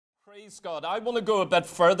Praise God. I want to go a bit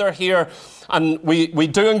further here, and we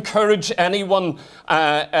do encourage anyone,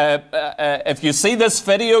 if you see this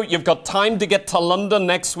video, you've got time to get to London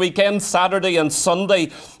next weekend, Saturday and Sunday,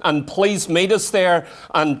 and please meet us there,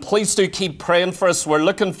 and please do keep praying for us. We're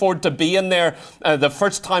looking forward to being there. The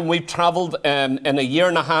first time we've travelled in a year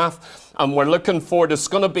and a half, and we're looking forward. It's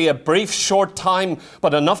going to be a brief, short time,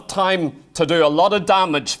 but enough time to do a lot of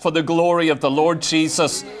damage for the glory of the Lord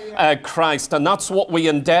Jesus Christ. And that's what we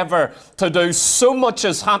endeavour to do. So much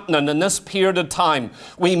is happening in this period of time.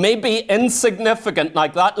 We may be insignificant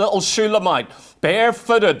like that little Shulamite,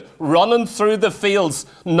 barefooted, running through the fields,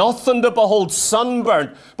 nothing to behold,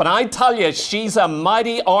 sunburnt. But I tell you, she's a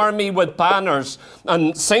mighty army with banners.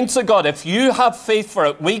 And saints of God, if you have faith for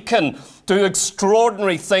it, we can do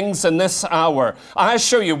extraordinary things in this hour. I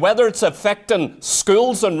assure you, whether it's affecting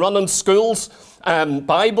schools and running schools,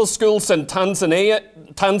 Bible schools in Tanzania,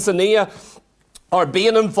 or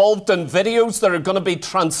being involved in videos that are going to be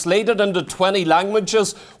translated into 20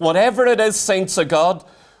 languages, whatever it is, saints of God,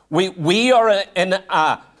 we are in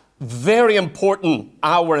a very important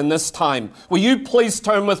hour in this time. Will you please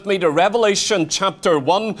turn with me to Revelation chapter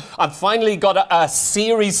 1? I've finally got a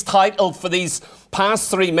series title for these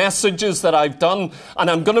past 3 messages that I've done,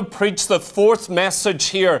 and I'm going to preach the 4th message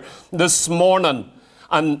here this morning.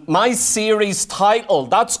 And my series title,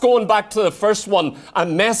 that's going back to the first one, A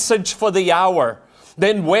Message for the Hour.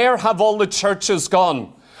 Then where have all the churches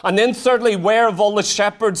gone? And then thirdly, where have all the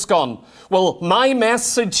shepherds gone? Well, my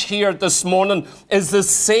message here this morning is the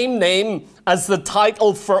same name as the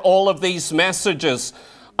title for all of these messages.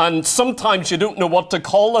 And sometimes you don't know what to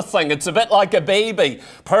call a thing. It's a bit like a baby.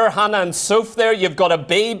 Per Hannah and Soph there, you've got a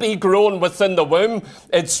baby growing within the womb.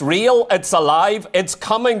 It's real, it's alive, it's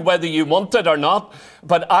coming whether you want it or not.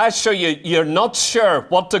 But I assure you, you're not sure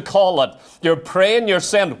what to call it. You're praying, you're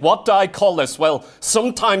saying, what do I call this? Well,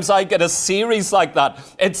 sometimes I get a series like that.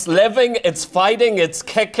 It's living, it's fighting, it's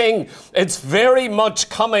kicking. It's very much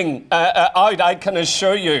coming out, I can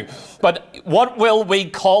assure you. But what will we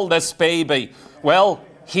call this baby? Well,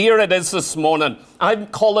 here it is this morning. I'm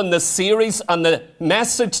calling the series and the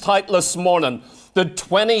message title this morning, The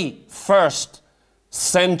 21st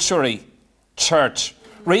Century Church.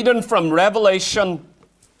 Reading from Revelation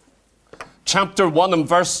chapter 1 and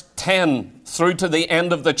verse 10 through to the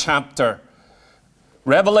end of the chapter.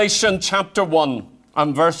 Revelation chapter 1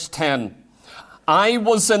 and verse 10. I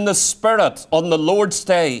was in the Spirit on the Lord's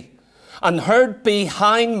day, and heard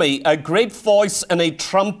behind me a great voice in a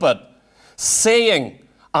trumpet, saying,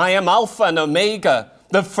 I am Alpha and Omega,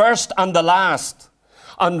 the first and the last.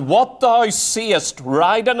 And what thou seest,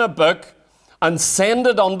 write in a book, and send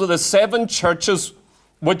it unto the 7 churches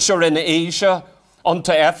which are in Asia,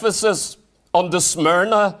 unto Ephesus, unto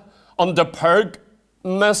Smyrna, unto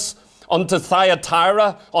Pergamos, unto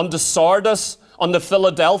Thyatira, unto Sardis, unto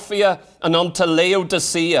Philadelphia, and unto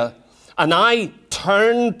Laodicea. And I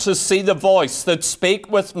turned to see the voice that spake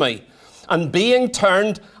with me. And being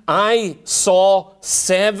turned, I saw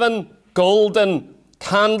 7 golden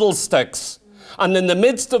candlesticks. And in the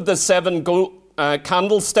midst of the 7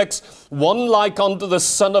 candlesticks, one like unto the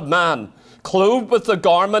Son of Man, clothed with a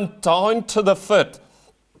garment down to the foot,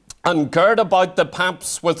 and girt about the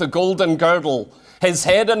paps with a golden girdle. His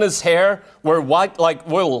head and his hair were white like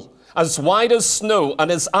wool, as white as snow,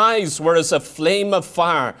 and his eyes were as a flame of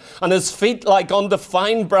fire, and his feet like unto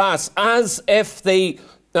fine brass, as if they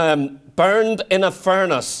burned in a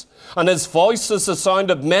furnace. And his voice is the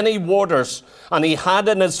sound of many waters. And he had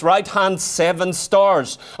in his right hand 7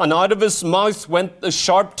 stars. And out of his mouth went the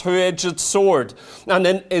sharp 2-edged sword. And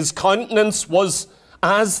in his countenance was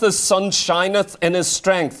as the sun shineth in his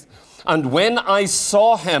strength. And when I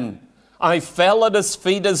saw him, I fell at his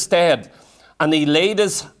feet as dead. And he laid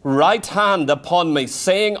his right hand upon me,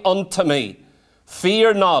 saying unto me,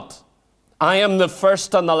 Fear not, I am the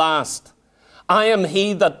first and the last. I am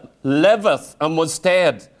he that liveth and was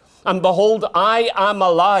dead. And behold, I am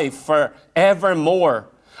alive for evermore.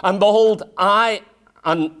 And behold, I,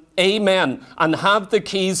 and amen, and have the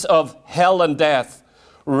keys of hell and death.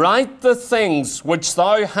 Write the things which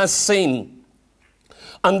thou hast seen,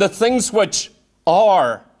 and the things which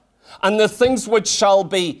are, and the things which shall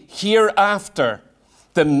be hereafter.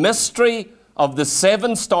 The mystery of the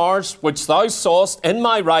 7 stars which thou sawest in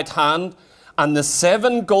my right hand, and the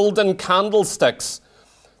 7 golden candlesticks.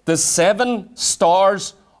 The 7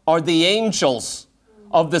 stars are the angels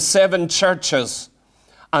of the 7 churches,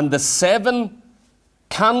 and the 7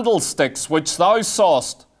 candlesticks which thou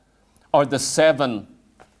sawest are the 7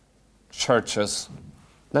 churches.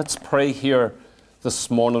 Let's pray here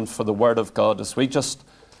this morning for the Word of God as we just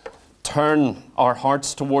turn our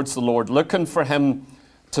hearts towards the Lord, looking for Him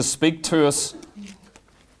to speak to us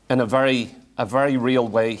in a very real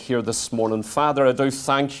way here this morning. Father, I do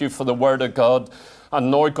thank you for the Word of God.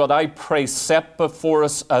 And Lord God, I pray, set before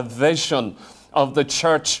us a vision of the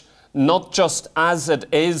church, not just as it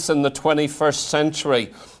is in the 21st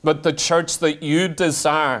century, but the church that you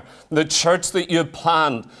desire, the church that you've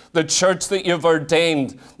planned, the church that you've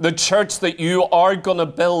ordained, the church that you are going to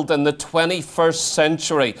build in the 21st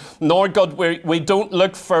century. Lord God, we don't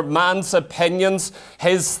look for man's opinions,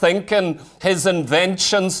 his thinking, his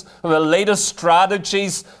inventions, the latest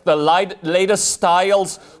strategies, the latest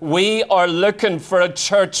styles. We are looking for a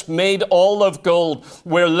church made all of gold.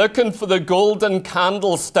 We're looking for the golden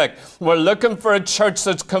candlestick. We're looking for a church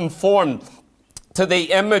that's conformed to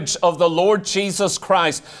the image of the Lord Jesus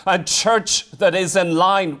Christ, a church that is in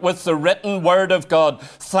line with the written Word of God.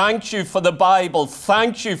 Thank you for the Bible.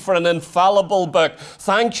 Thank you for an infallible book.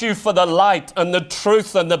 Thank you for the light and the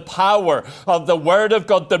truth and the power of the Word of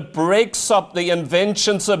God that breaks up the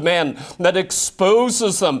inventions of men, that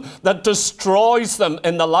exposes them, that destroys them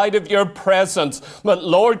in the light of your presence. But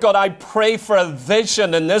Lord God, I pray for a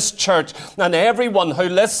vision in this church, and everyone who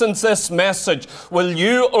listens to this message, will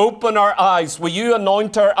you open our eyes? Will you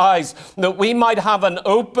anoint our eyes that we might have an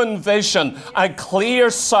open vision, a clear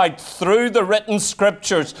sight through the written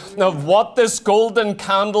scriptures of what this golden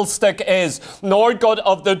candlestick is, Lord God,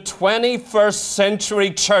 of the 21st century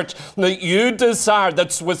church that you desire,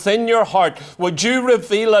 that's within your heart. Would you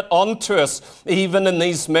reveal it unto us even in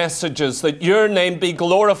these messages, that your name be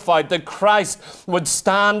glorified, that Christ would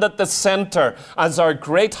stand at the center as our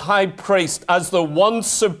great high priest, as the one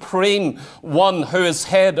supreme one who is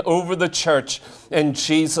head over the church. In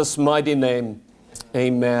Jesus' mighty name,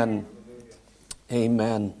 amen.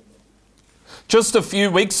 Amen. Just a few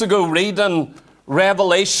weeks ago, reading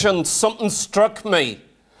Revelation, something struck me.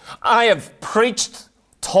 I have preached,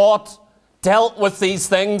 taught, dealt with these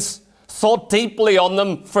things, thought deeply on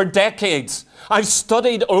them for decades. I've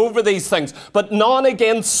studied over these things, but now and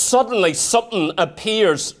again, suddenly something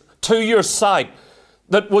appears to your sight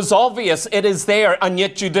that was obvious. It is there, and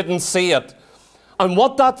yet you didn't see it. And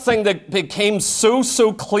what that thing that became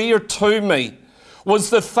so clear to me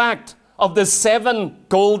was the fact of the 7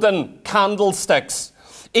 golden candlesticks,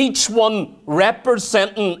 each one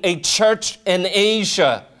representing a church in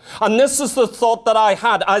Asia. And this is the thought that I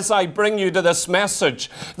had as I bring you to this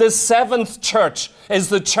message. The 7th church is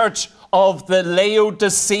the church of the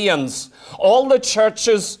Laodiceans. All the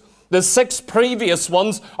churches, the 6 previous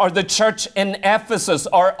ones, are the church in Ephesus,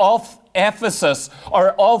 or of Ephesus, or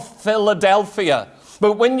of Philadelphia.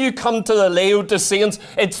 But when you come to the Laodiceans,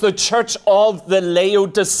 it's the church of the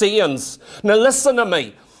Laodiceans. Now listen to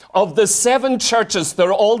me. Of the 7 churches,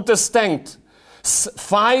 they're all distinct.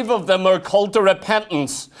 5 of them are called to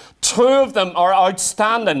repentance. 2 of them are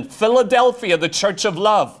outstanding. Philadelphia, the church of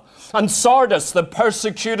love. And Sardis, the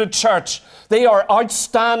persecuted church. They are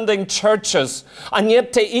outstanding churches. And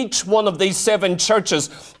yet to each one of these 7 churches,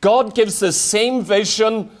 God gives the same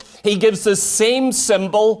vision. He gives the same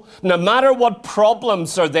symbol. No matter what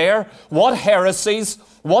problems are there, what heresies,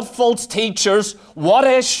 what false teachers, what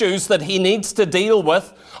issues that he needs to deal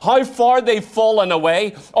with, how far they've fallen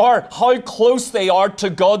away, or how close they are to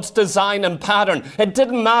God's design and pattern. It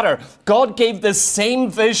didn't matter. God gave the same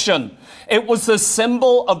vision. It was the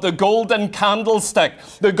symbol of the golden candlestick.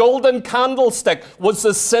 The golden candlestick was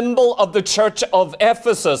the symbol of the church of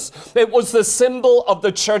Ephesus. It was the symbol of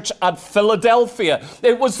the church at Philadelphia.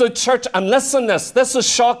 It was the church, and listen to this is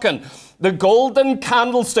shocking. The golden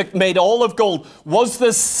candlestick made all of gold was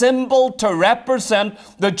the symbol to represent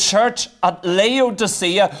the church at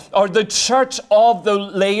Laodicea, or the church of the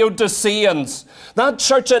Laodiceans. That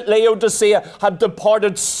church at Laodicea had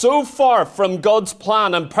departed so far from God's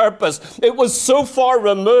plan and purpose. It was so far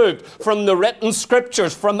removed from the written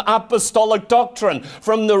scriptures, from apostolic doctrine,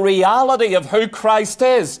 from the reality of who Christ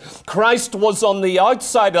is. Christ was on the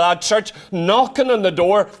outside of that church, knocking on the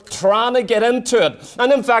door, trying to get into it.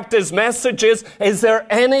 And in fact, his message is there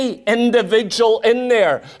any individual in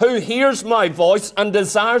there who hears my voice and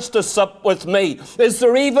desires to sup with me? Is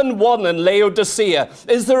there even one in Laodicea?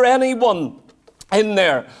 Is there anyone in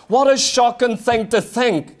there? What a shocking thing to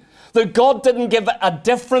think, that God didn't give a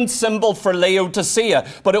different symbol for Laodicea,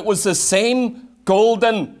 but it was the same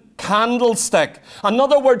golden candlestick. In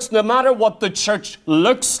other words, no matter what the church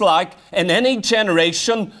looks like in any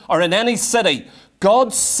generation or in any city,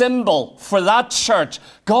 God's symbol for that church,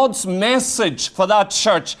 God's message for that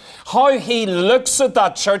church, how he looks at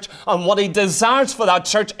that church and what he desires for that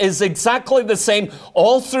church is exactly the same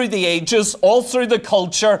all through the ages, all through the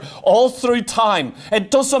culture, all through time.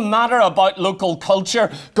 It doesn't matter about local culture.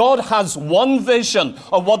 God has one vision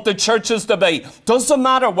of what the church is to be. Doesn't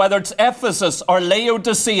matter whether it's Ephesus or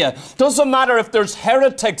Laodicea. Doesn't matter if there's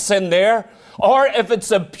heretics in there, or if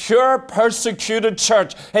it's a pure persecuted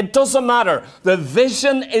church. It doesn't matter. The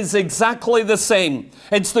vision is exactly the same.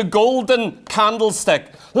 It's the golden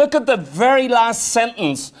candlestick. Look at the very last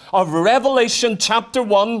sentence of Revelation chapter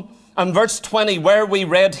 1 and verse 20, where we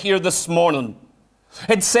read here this morning.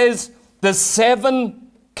 It says, the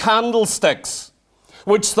 7 candlesticks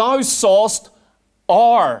which thou sawest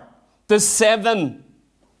are the 7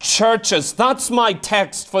 churches. That's my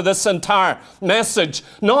text for this entire message.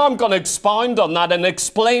 Now I'm going to expound on that and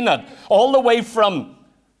explain it all the way from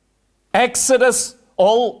Exodus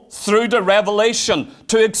all through to Revelation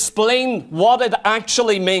to explain what it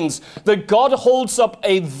actually means. That God holds up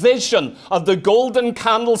a vision of the golden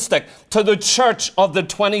candlestick to the church of the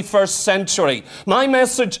 21st century. My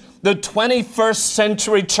message, the 21st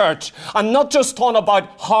century church. I'm not just talking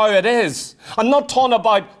about how it is. I'm not talking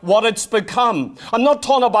about what it's become. I'm not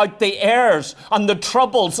talking about the errors and the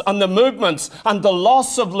troubles and the movements and the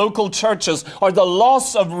loss of local churches or the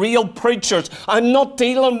loss of real preachers. I'm not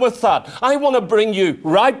dealing with that. I want to bring you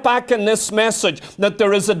right back in this message that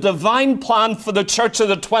there is a divine plan for the church of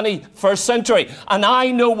the 21st century. And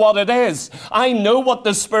I know what it is. I know what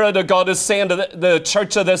the Spirit of God is saying to the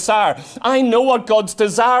church of this hour. I know what God's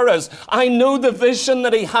desire is. I know the vision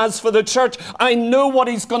that he has for the church. I know what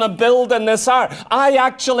he's going to build in this hour. I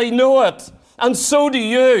actually know it. And so do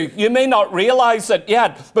you. You may not realize it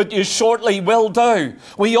yet, but you shortly will do.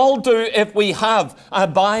 We all do if we have a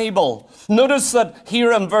Bible. Notice that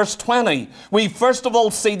here in verse 20, we first of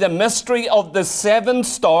all see the mystery of the 7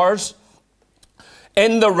 stars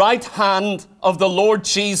in the right hand of the Lord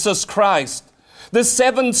Jesus Christ. The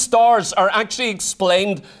 7 stars are actually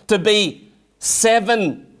explained to be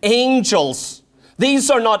 7 angels. These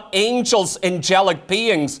are not angels, angelic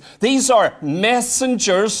beings. These are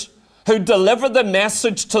messengers who deliver the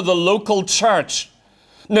message to the local church.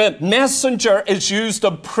 Now, messenger is used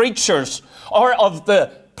of preachers or of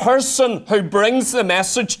the person who brings the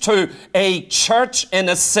message to a church in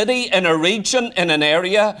a city, in a region, in an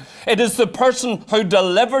area. It is the person who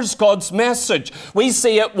delivers God's message. We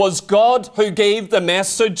see it was God who gave the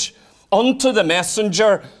message unto the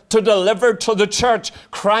messenger to deliver to the church.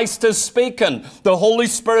 Christ is speaking. The Holy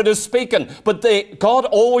Spirit is speaking. But God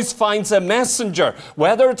always finds a messenger.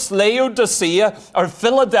 Whether it's Laodicea or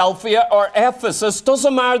Philadelphia or Ephesus,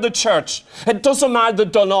 doesn't matter the church. It doesn't matter the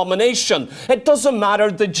denomination. It doesn't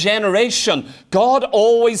matter the generation. God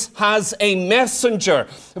always has a messenger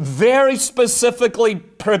very specifically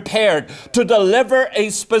prepared to deliver a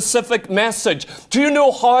specific message. Do you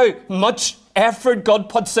know how much effort God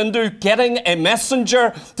puts into getting a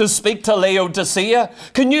messenger to speak to Laodicea?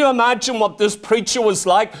 Can you imagine what this preacher was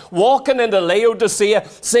like, walking into Laodicea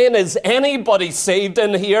saying, is anybody saved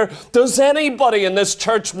in here? Does anybody in this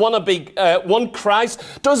church want Christ?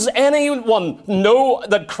 Does anyone know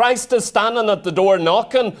that Christ is standing at the door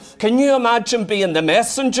knocking? Can you imagine being the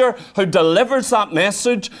messenger who delivers that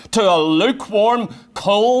message to a lukewarm,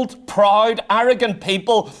 cold, proud, arrogant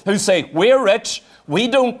people who say, we're rich, we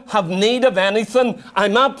don't have need of anything,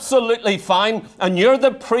 I'm absolutely fine, and you're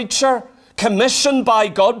the preacher commissioned by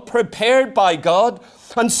God, prepared by God?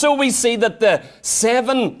 And so we see that the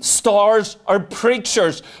 7 stars are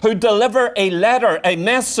preachers who deliver a letter, a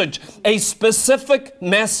message, a specific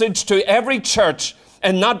message to every church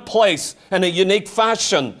in that place in a unique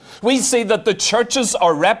fashion. We see that the churches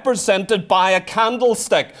are represented by a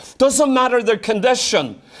candlestick. Doesn't matter their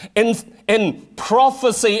condition. In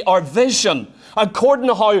prophecy or vision, according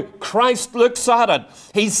to how Christ looks at it,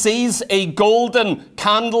 he sees a golden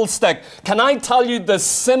candlestick. Can I tell you the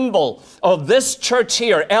symbol of this church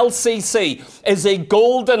here, LCC, is a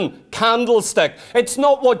golden candlestick. It's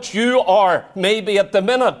not what you are maybe at the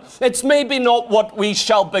minute. It's maybe not what we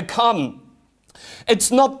shall become.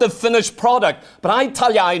 It's not the finished product, but I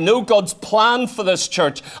tell you, I know God's plan for this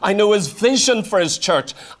church. I know his vision for his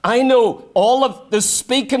church. I know all of the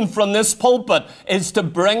speaking from this pulpit is to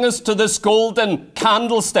bring us to this golden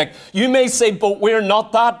candlestick. You may say, but we're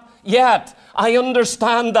not that yet. I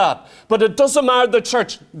understand that. But it doesn't matter the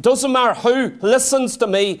church. Doesn't matter who listens to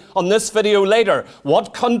me on this video later.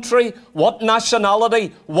 What country, what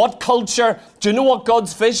nationality, what culture. Do you know what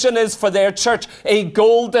God's vision is for their church? A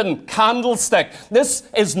golden candlestick. This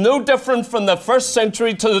is no different from the 1st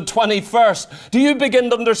century to the 21st. Do you begin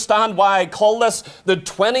to understand why I call this the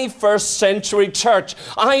 21st century church?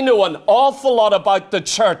 I know an awful lot about the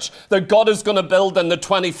church that God is going to build in the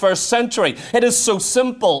 21st century. It is so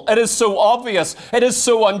simple. It is so obvious. It is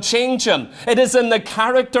so unchanging. It is in the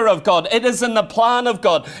character of God. It is in the plan of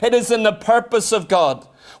God. It is in the purpose of God.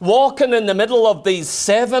 Walking in the middle of these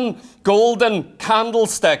 7 golden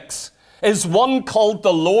candlesticks is one called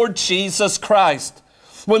the Lord Jesus Christ.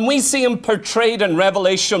 When we see him portrayed in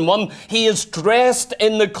Revelation 1, he is dressed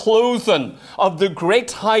in the clothing of the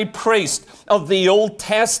great high priest of the Old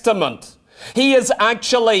Testament. He is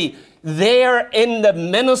actually there in the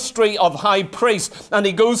ministry of high priest, and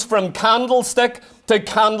he goes from candlestick to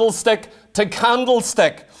candlestick to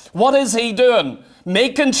candlestick. What is he doing?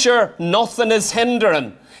 Making sure nothing is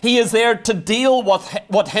hindering. He is there to deal with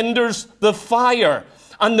what hinders the fire,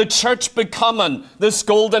 and the church becoming this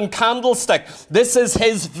golden candlestick. This is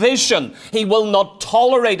his vision. He will not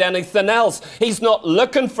tolerate anything else. He's not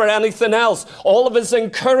looking for anything else. All of his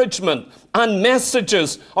encouragement and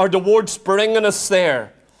messages are towards bringing us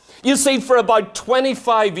there. You see, for about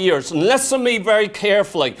 25 years, and listen to me very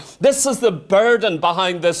carefully, this is the burden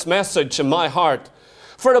behind this message in my heart.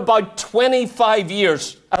 For about 25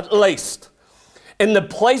 years, at least, in the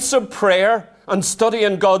place of prayer and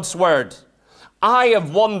studying God's Word, I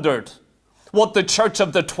have wondered what the church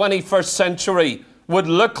of the 21st century would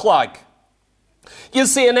look like. You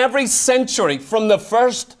see, in every century, from the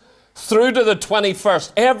 1st through to the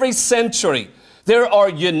 21st, every century, there are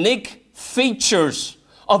unique features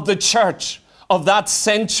of the church of that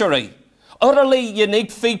century. Utterly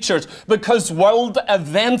unique features, because world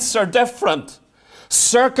events are different.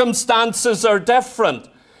 Circumstances are different.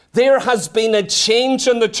 There has been a change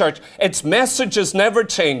in the church. Its message has never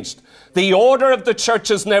changed. The order of the church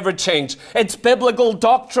has never changed. Its biblical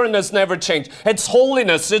doctrine has never changed. Its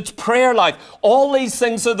holiness, its prayer life, all these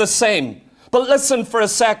things are the same. But listen for a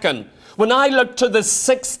second. When I look to the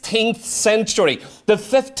 16th century, the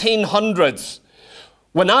 1500s,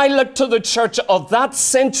 when I look to the church of that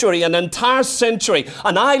century, an entire century,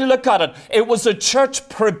 and I look at it, it was a church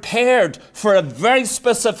prepared for a very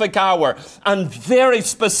specific hour and very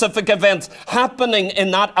specific events happening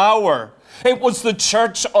in that hour. It was the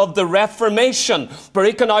church of the Reformation,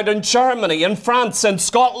 breaking out in Germany, in France, in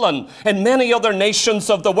Scotland, in many other nations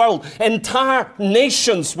of the world. Entire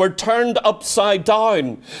nations were turned upside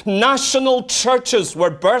down. National churches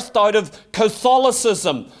were birthed out of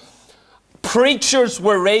Catholicism. Preachers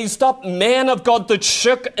were raised up, men of God that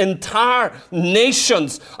shook entire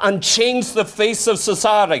nations and changed the face of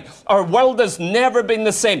society. Our world has never been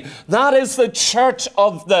the same. That is the church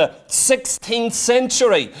of the 16th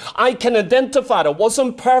century. I can identify it. It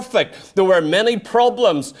wasn't perfect. There were many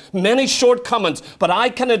problems, many shortcomings, but I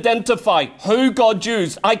can identify who God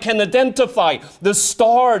used. I can identify the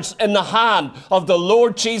stars in the hand of the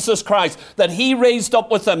Lord Jesus Christ that he raised up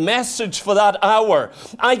with a message for that hour.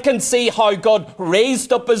 I can see how God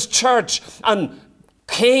raised up his church and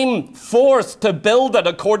came forth to build it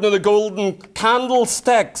according to the golden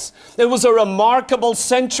candlesticks. It was a remarkable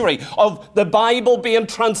century of the Bible being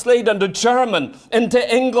translated into German,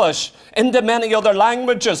 into English, into many other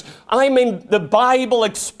languages. I mean, the Bible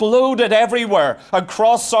exploded everywhere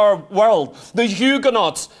across our world. The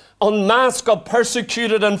Huguenots en masse got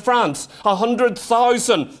persecuted in France.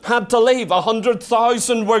 100,000 had to leave.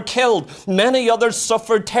 100,000 were killed. Many others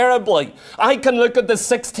suffered terribly. I can look at the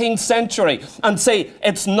 16th century and say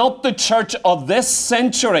it's not the church of this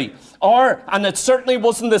century, and it certainly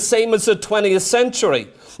wasn't the same as the 20th century.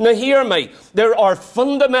 Now hear me, there are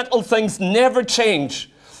fundamental things never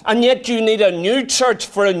change, and yet you need a new church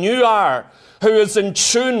for a new hour who is in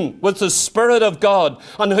tune with the Spirit of God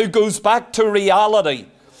and who goes back to reality.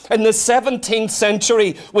 In the 17th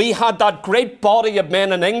century, we had that great body of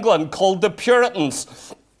men in England called the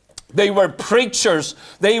Puritans. They were preachers,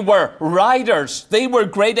 they were writers, they were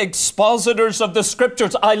great expositors of the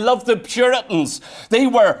scriptures. I love the Puritans. They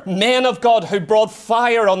were men of God who brought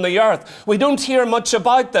fire on the earth. We don't hear much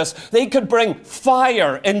about this. They could bring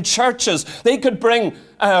fire in churches. They could bring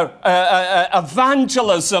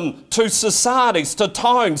evangelism to societies, to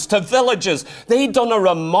towns, to villages. They'd done a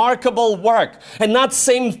remarkable work. In that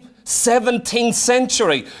same 17th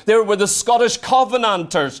century, there were the Scottish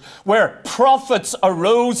Covenanters, where prophets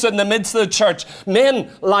arose in the midst of the church.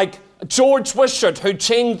 Men like George Wishart, who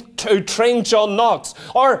trained John Knox,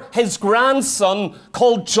 or his grandson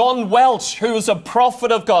called John Welsh, who was a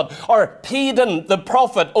prophet of God, or Peden the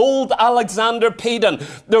prophet, old Alexander Peden.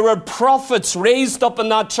 There were prophets raised up in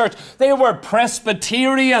that church. They were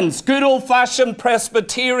Presbyterians, good old-fashioned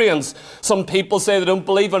Presbyterians. Some people say they don't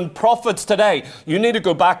believe in prophets today. You need to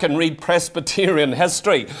go back and read Presbyterian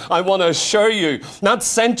history. I want to assure you, that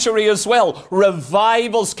century as well,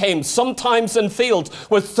 revivals came, sometimes in fields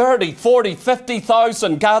with 30, 40,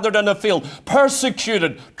 50,000 gathered in a field,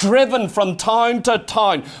 persecuted, driven from town to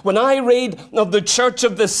town. When I read of the church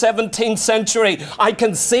of the 17th century, I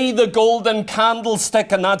can see the golden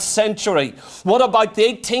candlestick in that century. What about the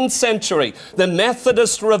 18th century? The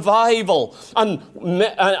Methodist revival and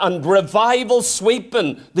revival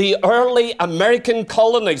sweeping the early American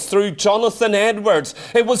colonies through Jonathan Edwards.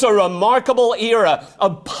 It was a remarkable era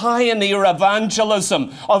of pioneer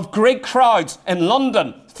evangelism, of great crowds in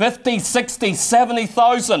London, 50, 60,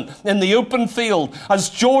 70,000 in the open field as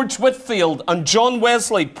George Whitefield and John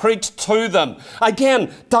Wesley preached to them.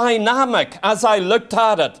 Again, dynamic as I looked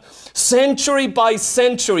at it. Century by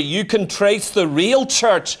century, you can trace the real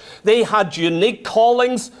church. They had unique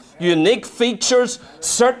callings, unique features,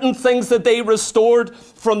 certain things that they restored.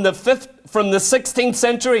 From the 16th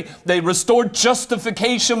century, they restored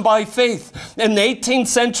justification by faith. In the 18th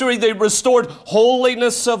century, they restored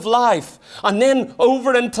holiness of life. And then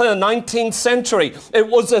over into the 19th century, it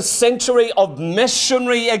was a century of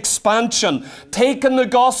missionary expansion, taking the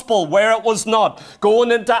gospel where it was not,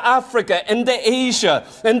 going into Africa, into Asia,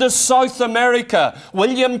 into South America.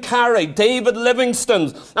 William Carey, David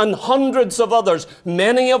Livingstone, and hundreds of others,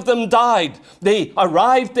 many of them died. They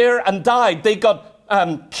arrived there and died. They got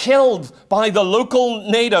killed by the local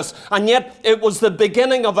natives, and yet it was the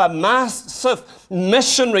beginning of a massive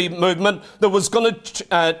missionary movement that was going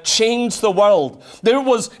to change the world.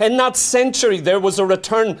 In that century, there was a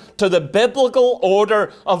return to the biblical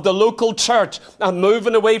order of the local church and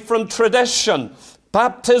moving away from tradition.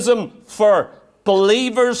 Baptism for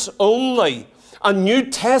believers only. A New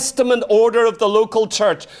Testament order of the local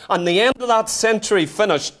church. And the end of that century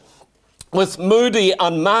finished with moody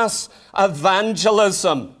and mass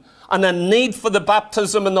evangelism and a need for the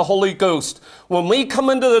baptism in the Holy Ghost. When we come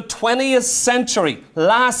into the 20th century,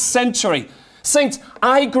 last century, saints,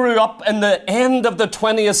 I grew up in the end of the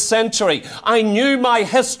 20th century. I knew my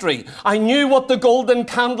history. I knew what the golden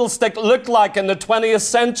candlestick looked like in the 20th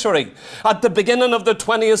century. At the beginning of the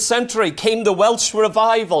 20th century came the Welsh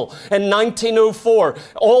revival in 1904.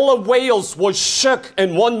 All of Wales was shook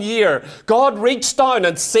in 1 year. God reached down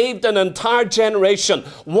and saved an entire generation.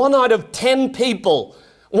 1 out of 10 people,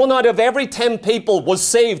 1 out of every 10 people was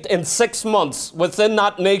saved in 6 months within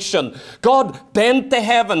that nation. God bent the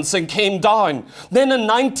heavens and came down. Then in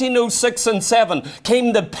 1906 and 7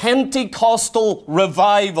 came the Pentecostal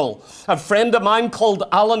revival. A friend of mine called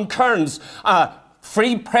Alan Kearns, a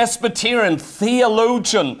Free Presbyterian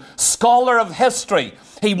theologian, scholar of history,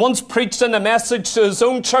 he once preached in a message to his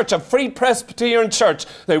own church, a Free Presbyterian church.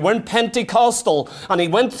 They weren't Pentecostal. And he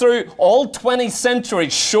went through all 20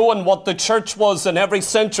 centuries showing what the church was in every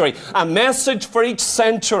century. A message for each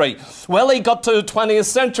century. Well, he got to the 20th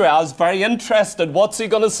century. I was very interested. What's he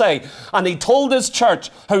going to say? And he told his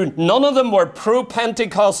church, who none of them were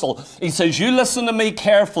pro-Pentecostal. He says, you listen to me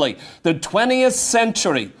carefully. The 20th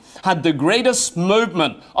century had the greatest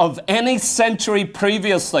movement of any century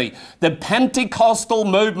previously. The Pentecostal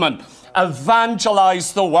movement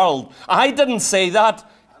evangelized the world. I didn't say that.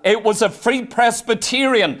 It was a Free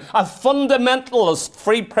Presbyterian, a fundamentalist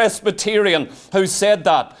Free Presbyterian who said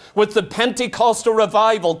that. With the Pentecostal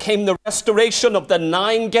revival came the restoration of the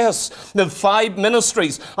 9 gifts, the 5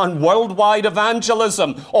 ministries, and worldwide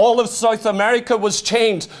evangelism. All of South America was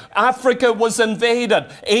changed. Africa was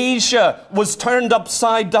invaded. Asia was turned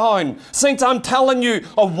upside down. Saints, I'm telling you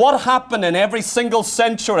of what happened in every single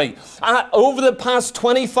century. Over the past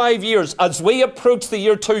 25 years, as we approach the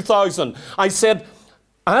year 2000, I said,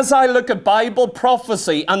 as I look at Bible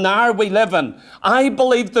prophecy and the hour we live in, I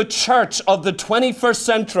believe the church of the 21st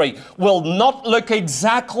century will not look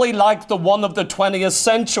exactly like the one of the 20th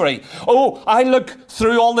century. Oh, I look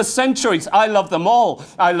through all the centuries. I love them all.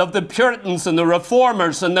 I love the Puritans and the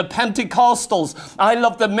Reformers and the Pentecostals. I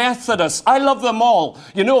love the Methodists. I love them all.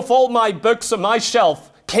 You know, if all my books on my shelf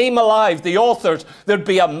came alive, the authors, there'd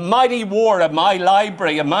be a mighty war in my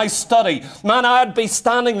library, in my study. Man, I'd be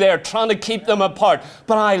standing there trying to keep them apart.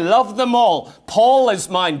 But I love them all. Paul is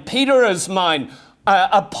mine. Peter is mine.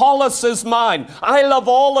 Apollos is mine. I love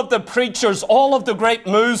all of the preachers, all of the great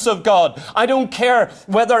moves of God. I don't care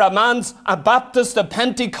whether a man's a Baptist, a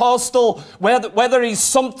Pentecostal, whether he's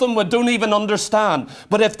something we don't even understand.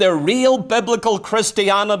 But if they're real biblical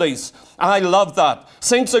Christianities, I love that.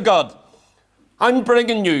 Saints of God, I'm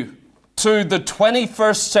bringing you to the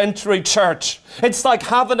 21st century church. It's like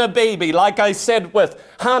having a baby, like I said with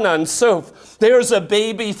Hannah and Soph. There's a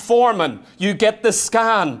baby forming. You get the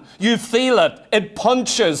scan. You feel it. It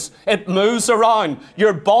punches. It moves around.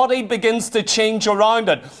 Your body begins to change around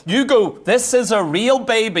it. You go, this is a real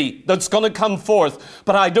baby that's going to come forth.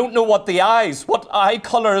 But I don't know what what eye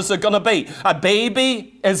color is it going to be? A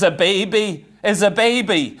baby is a baby is a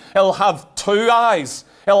baby. It'll have 2 eyes.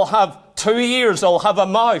 It'll have 2 ears, it'll have a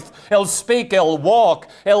mouth, it'll speak, it'll walk,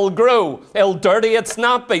 it'll grow, it'll dirty its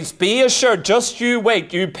nappies. Be assured, just you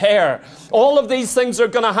wait, you pair. All of these things are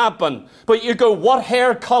going to happen. But you go, what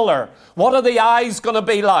hair color? What are the eyes going to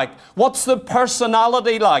be like? What's the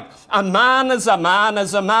personality like? A man is a man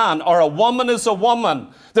is a man, or a woman is a woman.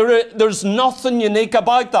 There's nothing unique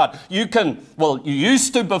about that. You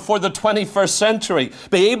used to before the 21st century,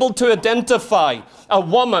 be able to identify a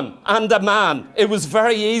woman and a man. It was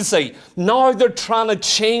very easy. Now they're trying to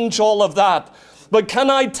change all of that. But can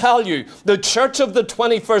I tell you, the church of the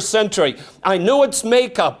 21st century, I know its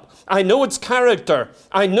makeup, I know its character,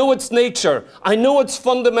 I know its nature, I know its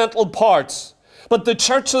fundamental parts. But the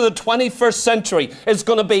church of the 21st century is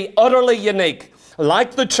going to be utterly unique,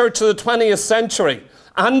 like the church of the 20th century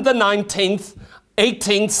and the 19th,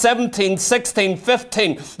 18th, 17th, 16th,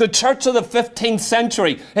 15th. The church of the 15th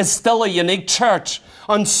century is still a unique church.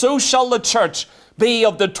 And so shall the church be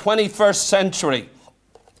of the 21st century.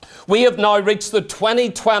 We have now reached the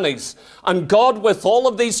 2020s, and God, with all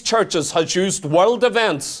of these churches, has used world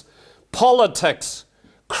events, politics,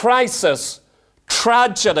 crisis,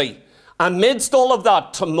 tragedy, amidst all of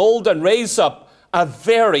that to mold and raise up a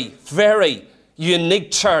very, very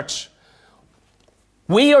unique church.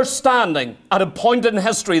 We are standing at a point in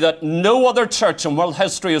history that no other church in world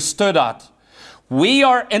history has stood at. We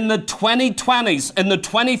are in the 2020s, in the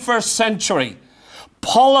 21st century.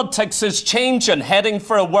 Politics is changing, heading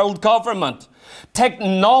for a world government.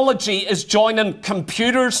 Technology is joining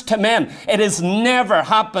computers to men. It has never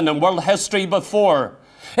happened in world history before.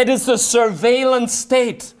 It is the surveillance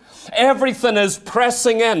state. Everything is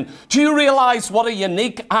pressing in. Do you realize what a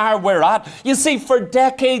unique hour we're at? You see, for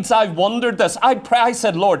decades I've wondered this. I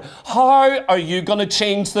said, Lord, how are you going to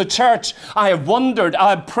change the church? I have wondered,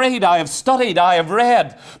 I have prayed, I have studied, I have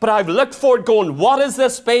read. But I've looked forward going, what is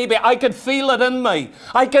this baby? I could feel it in me.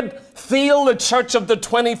 I could feel the church of the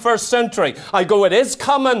 21st century. I go, it is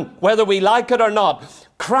coming, whether we like it or not.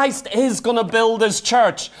 Christ is going to build his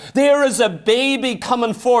church. There is a baby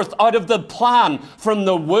coming forth out of the plan from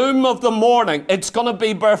the womb of the morning. It's going to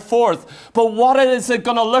be birthed forth. But what is it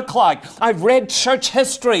going to look like? I've read church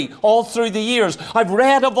history all through the years. I've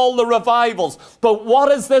read of all the revivals. But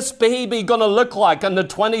what is this baby going to look like in the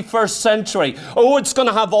 21st century? Oh, it's going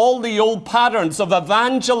to have all the old patterns of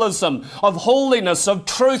evangelism, of holiness, of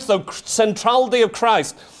truth, of centrality of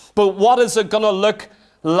Christ. But what is it going to look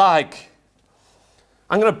like?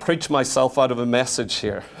 I'm going to preach myself out of a message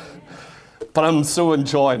here, but I'm so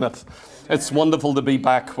enjoying it. It's wonderful to be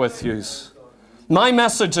back with you. My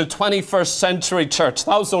message at 21st century church,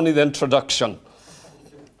 that was only the introduction.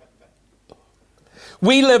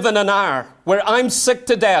 We live in an hour where I'm sick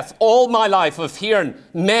to death all my life of hearing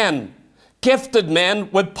men, gifted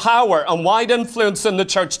men with power and wide influence in the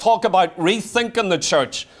church, talk about rethinking the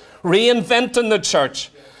church, reinventing the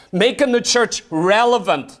church, making the church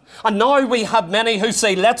relevant. And now we have many who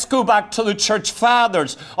say, let's go back to the church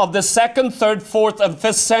fathers of the 2nd, 3rd, 4th, and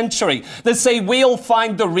 5th century. They say, we'll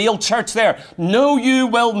find the real church there. No, you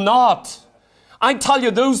will not. I tell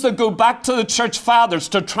you, those that go back to the church fathers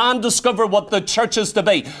to try and discover what the church is to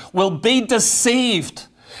be will be deceived.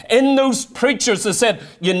 In those preachers, they said,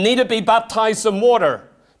 you need to be baptized in water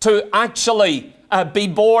to actually be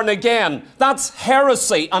born again. That's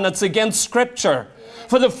heresy, and it's against Scripture.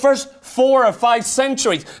 For the first 4 or 5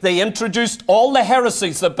 centuries, they introduced all the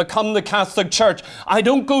heresies that become the Catholic Church. I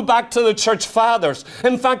don't go back to the church fathers.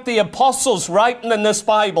 In fact, the apostles writing in this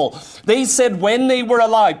Bible, they said when they were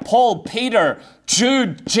alive, Paul, Peter,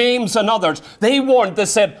 Jude, James, and others, they warned, they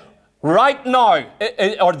said, right now,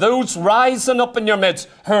 are those rising up in your midst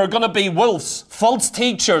who are going to be wolves, false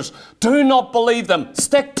teachers. Do not believe them.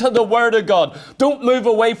 Stick to the Word of God. Don't move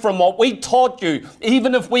away from what we taught you,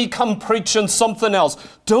 even if we come preaching something else.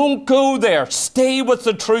 Don't go there. Stay with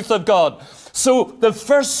the truth of God. So the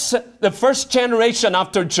first generation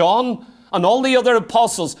after John and all the other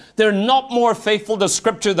apostles, they're not more faithful to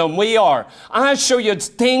Scripture than we are. I assure you it's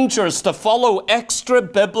dangerous to follow extra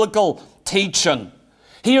biblical teaching.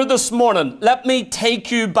 Here this morning, let me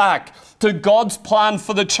take you back to God's plan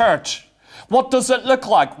for the church. What does it look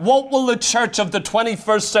like? What will the church of the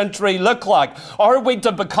 21st century look like? Are we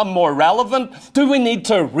to become more relevant? Do we need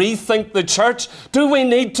to rethink the church? Do we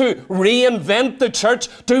need to reinvent the church?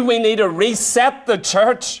 Do we need to reset the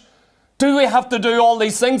church? Do we have to do all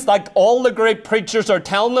these things like all the great preachers are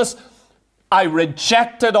telling us? I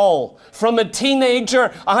reject it all. From a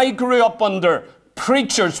teenager, I grew up under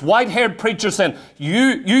preachers, white-haired preachers saying,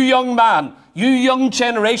 you young man, you young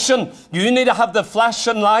generation, you need to have the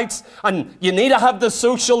flashing lights, and you need to have the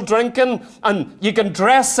social drinking, and you can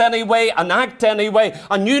dress anyway and act anyway,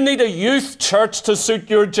 and you need a youth church to suit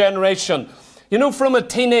your generation. You know, from a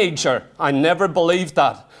teenager, I never believed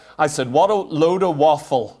that. I said, what a load of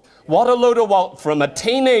waffle. What a load of waffle. From a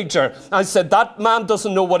teenager, I said, that man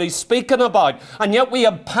doesn't know what he's speaking about. And yet we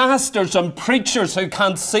have pastors and preachers who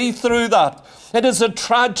can't see through that. It is a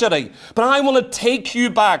tragedy. But I want to take you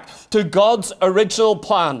back to God's original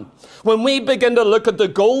plan. When we begin to look at the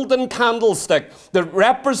golden candlestick that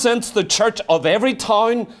represents the church of every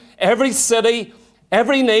town, every city,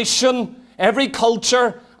 every nation, every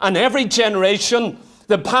culture, and every generation,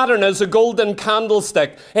 the pattern is a golden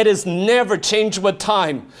candlestick. It has never changed with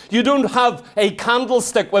time. You don't have a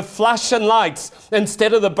candlestick with flashing lights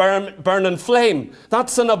instead of the burning flame.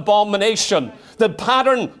 That's an abomination. The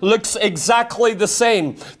pattern looks exactly the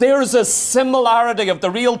same. There is a similarity of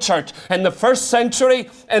the real church in the 1st century,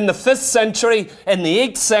 in the 5th century, in the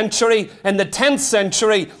 8th century, in the 10th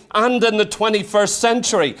century, and in the 21st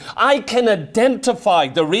century. I can identify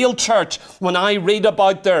the real church when I read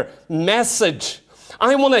about their message.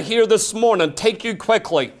 I want to hear this morning, take you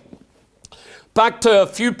quickly back to a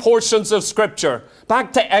few portions of Scripture.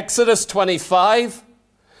 Back to Exodus 25,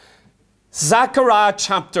 Zechariah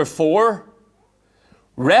chapter 4,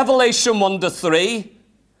 Revelation 1 to 3,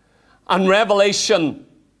 and Revelation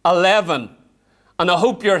 11. And I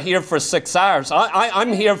hope you're here for 6 hours.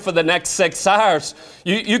 I'm here for the next 6 hours.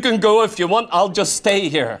 You can go if you want. I'll just stay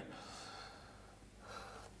here.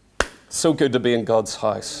 So good to be in God's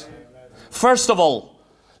house. First of all,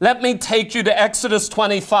 let me take you to Exodus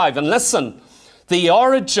 25. And listen, the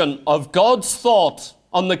origin of God's thought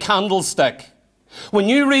on the candlestick. When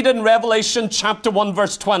you read in Revelation chapter 1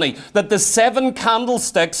 verse 20 that the 7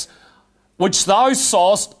 candlesticks which thou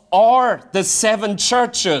sawest are the 7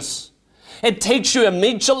 churches, it takes you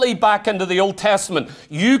immediately back into the Old Testament.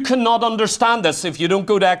 You cannot understand this if you don't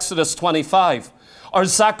go to Exodus 25 or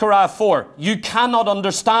Zechariah 4. You cannot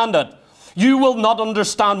understand it. You will not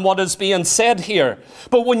understand what is being said here.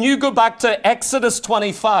 But when you go back to Exodus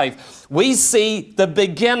 25, we see the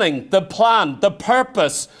beginning, the plan, the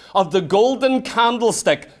purpose of the golden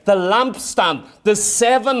candlestick, the lampstand, the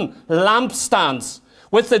 7 lampstands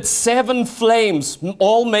with its 7 flames,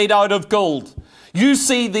 all made out of gold. You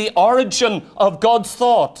see the origin of God's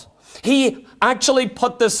thought. He actually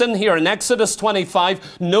put this in here in Exodus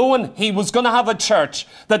 25, knowing he was going to have a church,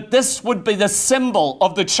 that this would be the symbol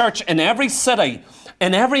of the church in every city,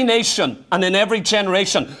 in every nation, and in every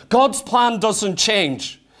generation. God's plan doesn't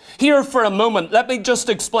change. Here for a moment, let me just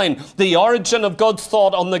explain the origin of God's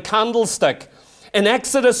thought on the candlestick. In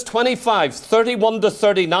Exodus 25, 31 to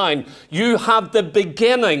 39, you have the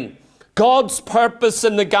beginning, God's purpose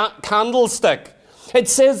in the candlestick. It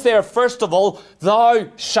says there, first of all,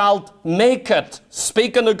 thou shalt make it.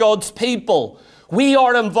 Speaking to God's people. We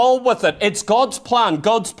are involved with it. It's God's plan,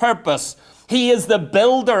 God's purpose. He is the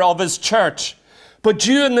builder of his church. But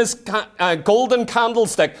you in this golden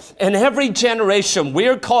candlestick, in every generation,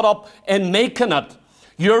 we're caught up in making it.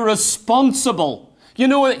 You're responsible. You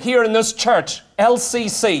know, here in this church,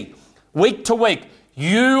 LCC, week to week,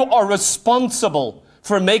 you are responsible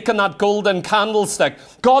for making that golden candlestick.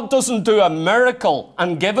 God doesn't do a miracle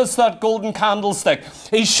and give us that golden candlestick.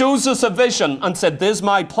 He shows us a vision and said, this is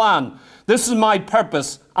my plan. This is my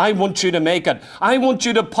purpose. I want you to make it. I want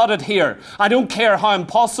you to put it here. I don't care how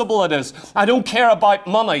impossible it is. I don't care about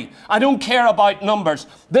money. I don't care about numbers.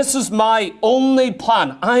 This is my only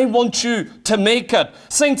plan. I want you to make it.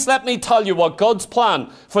 Saints, let me tell you what God's plan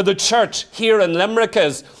for the church here in Limerick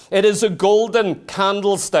is. It is a golden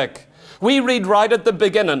candlestick. We read right at the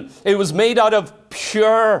beginning, it was made out of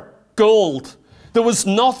pure gold. There was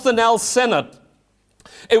nothing else in it.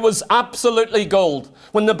 It was absolutely gold.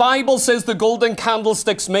 When the Bible says the golden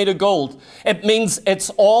candlestick's made of gold, it means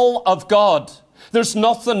it's all of God. There's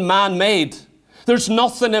nothing man-made. There's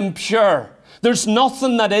nothing impure. There's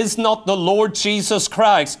nothing that is not the Lord Jesus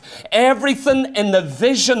Christ. Everything in the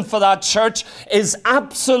vision for that church is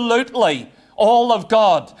absolutely all of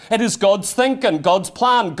God. It is God's thinking, God's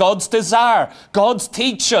plan, God's desire, God's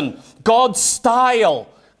teaching, God's style,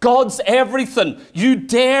 God's everything. You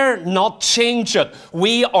dare not change it.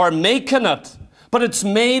 We are making it, but it's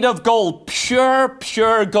made of gold,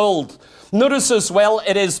 pure gold. Notice as well,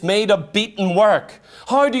 it is made of beaten work.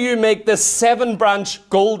 How do you make this 7-branch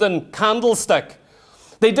golden candlestick?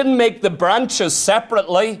 They didn't make the branches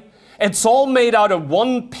separately. It's all made out of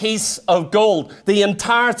one piece of gold. The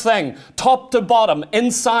entire thing, top to bottom,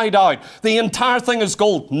 inside out. The entire thing is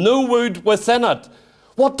gold. No wood within it.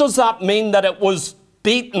 What does that mean that it was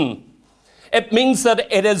beaten? It means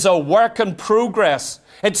that it is a work in progress.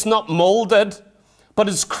 It's not molded, but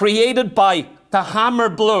it's created by the hammer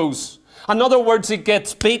blows. In other words, it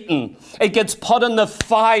gets beaten. It gets put in the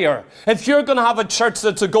fire. If you're going to have a church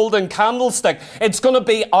that's a golden candlestick, it's going to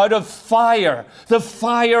be out of fire. The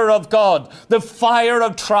fire of God. The fire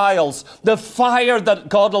of trials. The fire that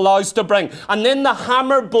God allows to bring. And then the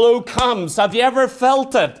hammer blow comes. Have you ever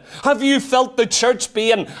felt it? Have you felt the church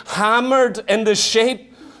being hammered into shape?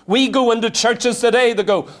 We go into churches today, they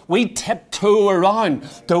go, we tiptoe around.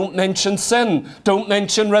 Don't mention sin. Don't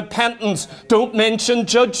mention repentance. Don't mention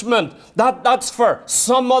judgment. That's for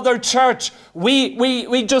some other church.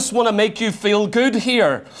 We just want to make you feel good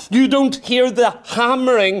here. You don't hear the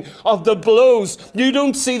hammering of the blows. You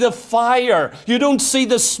don't see the fire. You don't see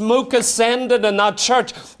the smoke ascending in that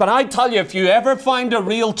church. But I tell you, if you ever find a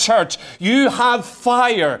real church, you have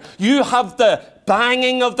fire. You have the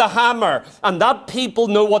banging of the hammer, and that people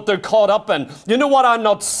know what they're caught up in. You know what? I'm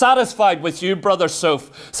not satisfied with you, Brother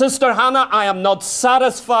Soph. Sister Hannah, I am not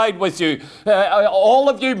satisfied with you. All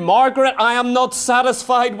of you, Margaret, I am not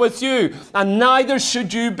satisfied with you, and neither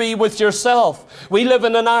should you be with yourself. We live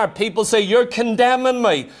in an hour. People say, you're condemning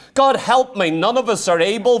me. God help me. None of us are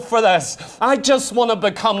able for this. I just want to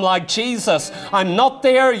become like Jesus. I'm not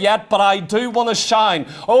there yet, but I do want to shine.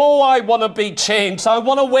 Oh, I want to be changed. I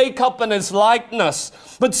want to wake up in His likeness.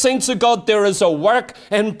 But saints of God, there is a work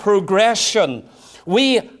in progression.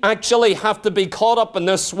 We actually have to be caught up in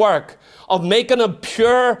this work of making a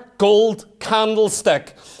pure gold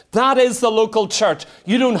candlestick. That is the local church.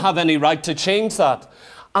 You don't have any right to change that.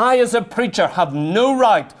 I, as a preacher, have no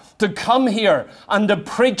right to come here and to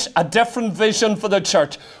preach a different vision for the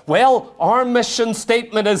church. Well, our mission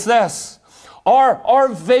statement is this. Our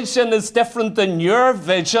vision is different than your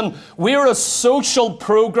vision. We're a social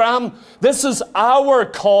program. This is our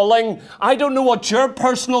calling. I don't know what your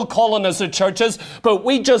personal calling as a church is, but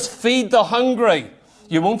we just feed the hungry.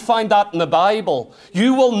 You won't find that in the Bible.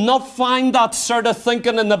 You will not find that sort of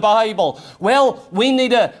thinking in the Bible. Well, we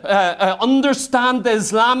need to understand the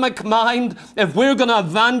Islamic mind. If we're going to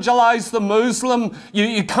evangelize the Muslim,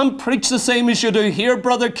 you can't preach the same as you do here,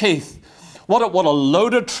 Brother Keith. What a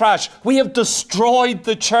load of trash. We have destroyed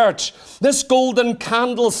the church. This golden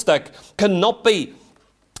candlestick cannot be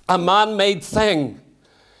a man-made thing.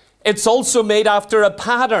 It's also made after a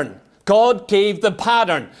pattern. God gave the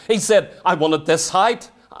pattern. He said, I want it this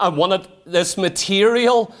height. I want it this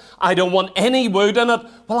material. I don't want any wood in it.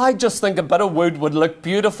 Well, I just think a bit of wood would look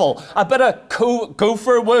beautiful. A bit of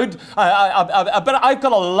gopher wood. I've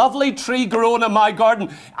got a lovely tree growing in my garden.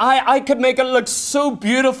 I could make it look so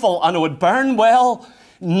beautiful and it would burn well.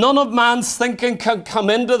 None of man's thinking can come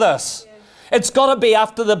into this. It's got to be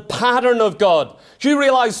after the pattern of God. Do you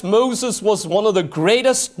realize Moses was one of the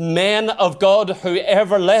greatest men of God who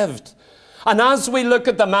ever lived? And as we look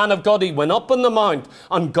at the man of God, he went up on the mount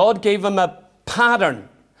and God gave him a pattern,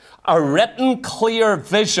 a written, clear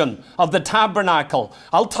vision of the tabernacle.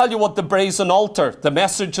 I'll tell you what the brazen altar, the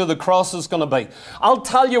message of the cross is going to be. I'll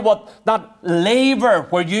tell you what that laver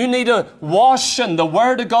where you need to wash in the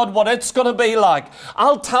Word of God, what it's going to be like.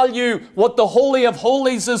 I'll tell you what the Holy of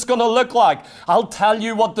Holies is going to look like. I'll tell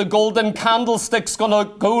you what the golden candlestick's going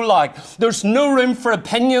to go like. There's no room for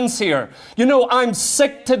opinions here. You know, I'm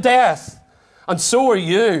sick to death. And so are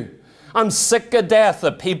you. I'm sick of death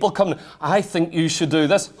that people come, I think you should do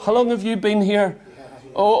this. How long have you been here?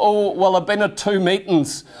 Well, I've been at 2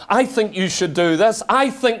 meetings. I think you should do this. I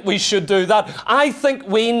think we should do that. I think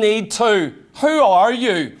we need to. Who are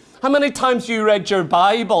you? How many times you read your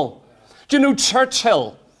Bible? Do you know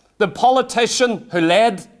Churchill, the politician who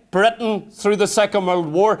led Britain through the Second World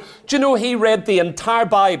War? Do you know he read the entire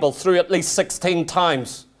Bible through at least 16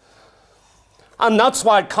 times? And that's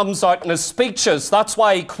why it comes out in his speeches. That's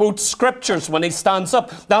why he quotes scriptures when he stands up.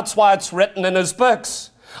 That's why it's written in his books.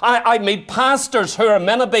 I meet pastors who are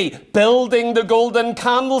meant to be building the golden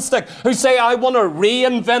candlestick, who say, I want to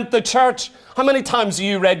reinvent the church. How many times have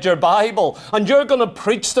you read your Bible and you're going to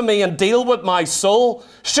preach to me and deal with my soul?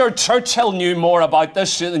 Sure, Churchill knew more about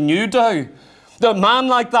this than you do. The man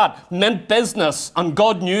like that meant business, and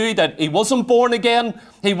God knew that he wasn't born again.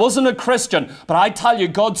 He wasn't a Christian. But I tell you,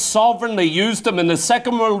 God sovereignly used him in the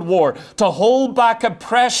Second World War to hold back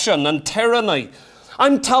oppression and tyranny.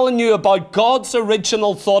 I'm telling you about God's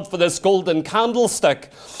original thought for this golden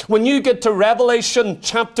candlestick. When you get to Revelation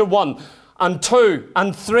chapter 1 and 2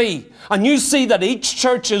 and 3, and you see that each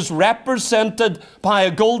church is represented by a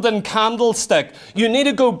golden candlestick, you need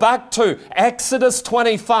to go back to Exodus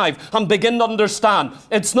 25 and begin to understand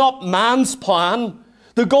it's not man's plan.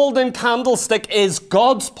 The golden candlestick is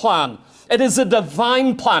God's plan. It is a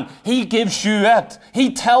divine plan. He gives you it.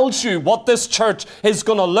 He tells you what this church is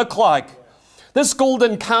going to look like. This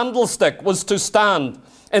golden candlestick was to stand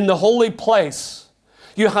in the holy place.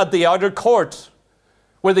 You had the outer court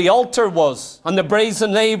where the altar was and the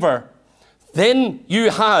brazen laver. Then you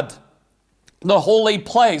had the holy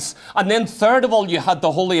place. And then third of all, you had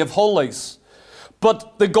the Holy of Holies.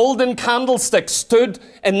 But the golden candlestick stood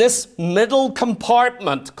in this middle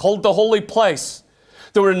compartment called the holy place.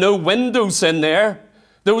 There were no windows in there.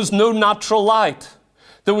 There was no natural light.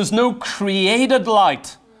 There was no created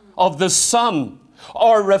light of the sun,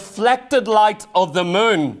 or reflected light of the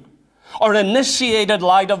moon, or initiated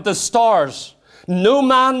light of the stars. No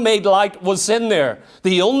man-made light was in there.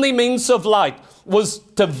 The only means of light was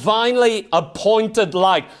divinely appointed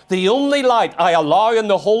light. The only light I allow in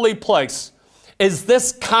the holy place is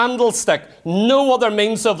this candlestick. No other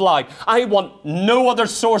means of light. I want no other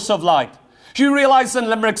source of light. Do you realize in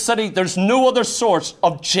Limerick City there's no other source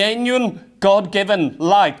of genuine God-given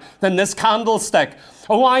light than this candlestick?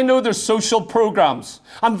 Oh, I know there's social programs.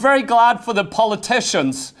 I'm very glad for the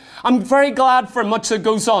politicians. I'm very glad for much that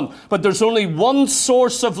goes on. But there's only one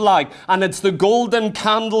source of light, and it's the golden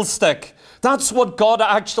candlestick. That's what God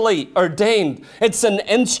actually ordained. It's an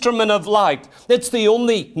instrument of light. It's the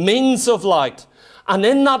only means of light. And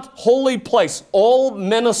in that holy place, all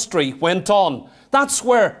ministry went on. That's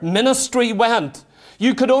where ministry went.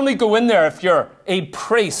 You could only go in there if you're a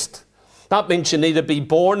priest. That means you need to be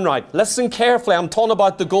born right. Listen carefully, I'm talking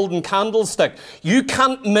about the golden candlestick. You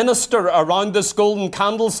can't minister around this golden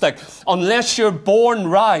candlestick unless you're born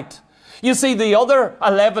right. You see, the other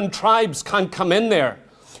 11 tribes can't come in there.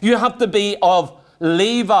 You have to be of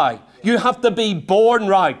Levi. You have to be born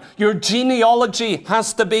right. Your genealogy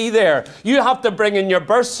has to be there. You have to bring in your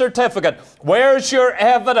birth certificate. Where's your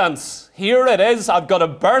evidence? Here it is. I've got a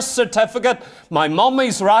birth certificate. My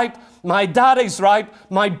mummy's right. My daddy's right.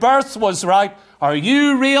 My birth was right. Are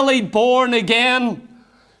you really born again?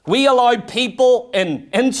 We allow people in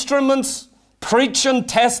instruments, preaching,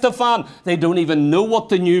 testifying. They don't even know what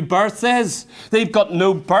the new birth is. They've got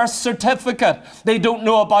no birth certificate. They don't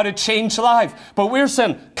know about a changed life. But we're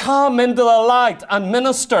saying, come into the light and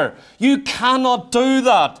minister. You cannot do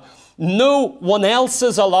that. No one else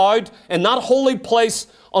is allowed in that holy place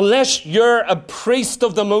unless you're a priest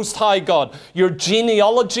of the Most High God. Your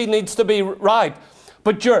genealogy needs to be right.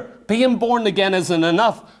 But your being born again isn't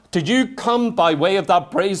enough. Did you come by way of that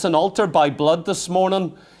brazen altar by blood this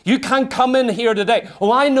morning? You can't come in here today.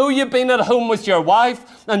 Oh, I know you've been at home with your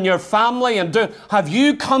wife and your family. Have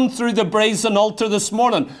you come through the brazen altar this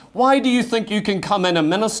morning? Why do you think you can come in and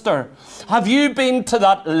minister? Have you been to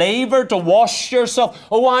that laver to wash yourself?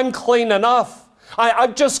 Oh, I'm clean enough.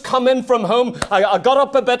 I've just come in from home. I got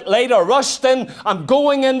up a bit later, rushed in. I'm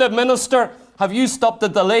going in to minister. Have you stopped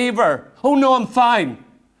at the laver? Oh, no, I'm fine.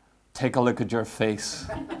 Take a look at your face.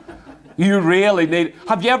 You really need...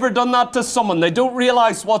 Have you ever done that to someone? They don't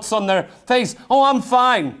realize what's on their face. Oh, I'm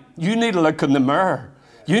fine. You need to look in the mirror.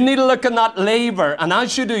 You need to look in that laver. And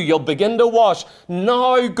as you do, you'll begin to wash.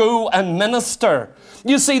 Now go and minister.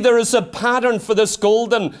 You see, there is a pattern for this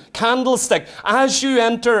golden candlestick. As you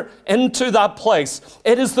enter into that place,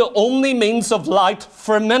 it is the only means of light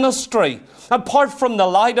for ministry. Apart from the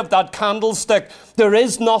light of that candlestick, there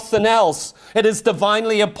is nothing else. It is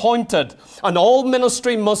divinely appointed. And all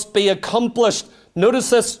ministry must be accomplished, notice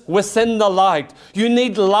this, within the light. You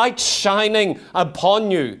need light shining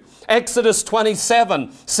upon you. Exodus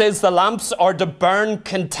 27 says the lamps are to burn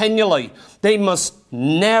continually. They must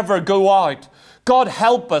never go out. God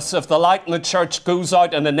help us if the light in the church goes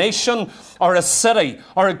out in a nation or a city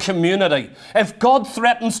or a community. If God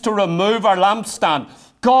threatens to remove our lampstand,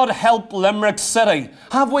 God help Limerick City.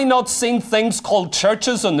 Have we not seen things called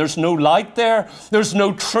churches and there's no light there? There's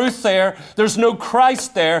no truth there. There's no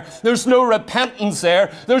Christ there. There's no repentance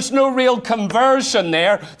there. There's no real conversion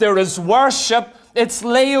there. There is worship. It's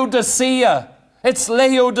Laodicea. It's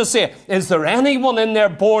Laodicea. Is there anyone in there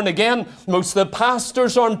born again? Most of the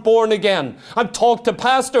pastors aren't born again. I've talked to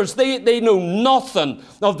pastors. They know nothing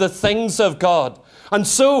of the things of God. And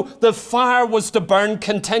so the fire was to burn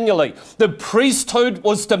continually. The priesthood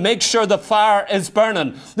was to make sure the fire is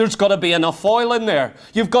burning. There's got to be enough oil in there.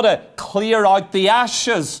 You've got to clear out the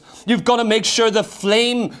ashes. You've got to make sure the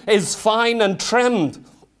flame is fine and trimmed.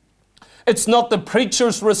 It's not the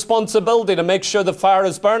preacher's responsibility to make sure the fire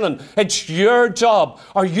is burning. It's your job.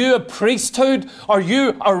 Are you a priesthood? Are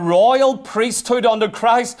you a royal priesthood under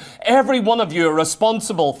Christ? Every one of you are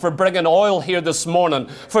responsible for bringing oil here this morning,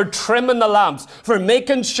 for trimming the lamps, for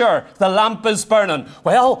making sure the lamp is burning.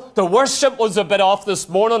 Well, the worship was a bit off this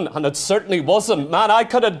morning, and it certainly wasn't. Man, I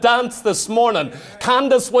could have danced this morning.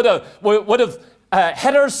 Candace would have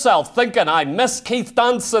hit herself thinking, I missed Keith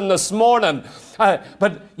dancing this morning.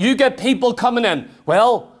 But you get people coming in.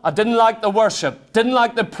 Well, I didn't like the worship, didn't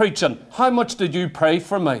like the preaching. How much did you pray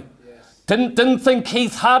for me? Yes. Didn't think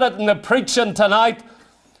Keith had it in the preaching tonight.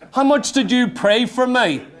 How much did you pray for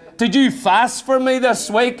me? Did you fast for me this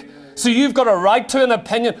week? So you've got a right to an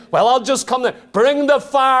opinion. Well, I'll just come there. Bring the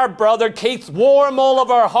fire, Brother Keith. Warm all of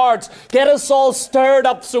our hearts. Get us all stirred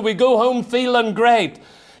up so we go home feeling great.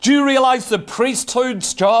 Do you realize the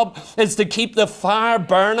priesthood's job is to keep the fire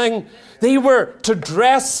burning? They were to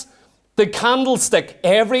dress the candlestick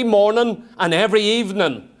every morning and every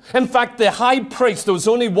evening. In fact, the high priest, there was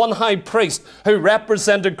only one high priest who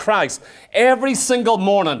represented Christ. Every single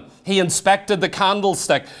morning, he inspected the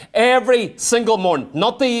candlestick. Every single morning,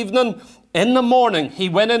 not the evening, in the morning, he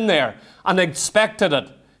went in there and inspected it.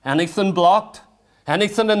 Anything blocked?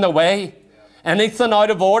 Anything in the way? Anything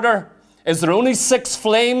out of order? Is there only 6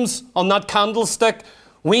 flames on that candlestick?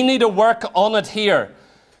 We need to work on it here.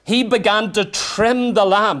 He began to trim the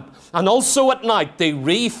lamp, and also at night they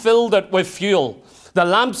refilled it with fuel. The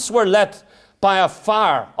lamps were lit by a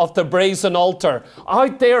fire of the brazen altar.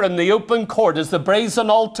 Out there in the open court is the brazen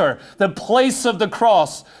altar, the place of the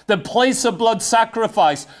cross, the place of blood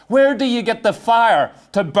sacrifice. Where do you get the fire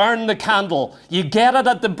to burn the candle? You get it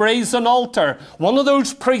at the brazen altar. One of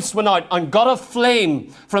those priests went out and got a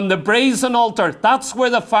flame from the brazen altar. That's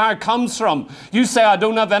where the fire comes from. You say, I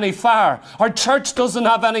don't have any fire. Our church doesn't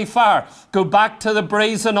have any fire. Go back to the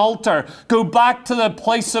brazen altar. Go back to the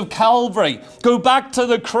place of Calvary. Go back to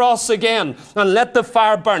the cross again and let the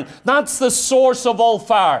fire burn. That's the source of all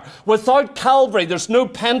fire. Without Calvary, there's no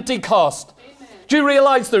Pentecost. Amen. Do you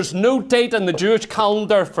realize there's no date in the Jewish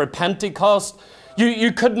calendar for Pentecost?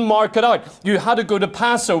 You couldn't mark it out. You had to go to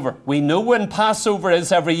Passover. We know when Passover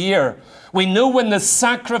is every year. We know when the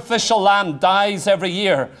sacrificial lamb dies every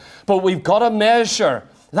year. But we've got to measure.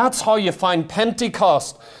 That's how you find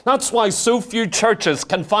Pentecost. That's why so few churches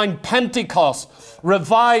can find Pentecost,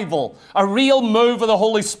 revival, a real move of the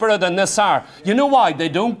Holy Spirit in this hour. You know why? They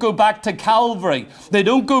don't go back to Calvary. They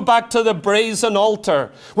don't go back to the brazen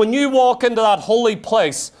altar. When you walk into that holy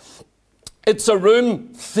place, it's a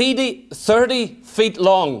room 30 feet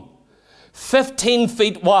long, 15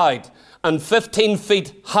 feet wide, and 15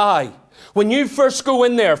 feet high. When you first go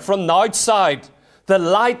in there from the outside, the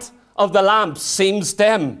light of the lamp seems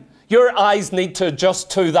dim. Your eyes need to adjust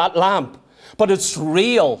to that lamp. But it's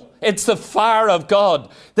real. It's the fire of God.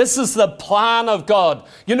 This is the plan of God.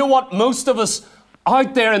 You know what? Most of us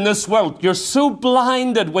out there in this world, you're so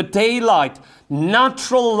blinded with daylight,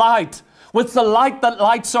 natural light, with the light that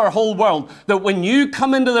lights our whole world, that when you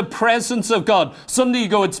come into the presence of God, suddenly you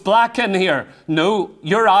go, it's black in here. No,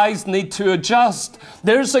 your eyes need to adjust.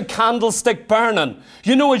 There's a candlestick burning.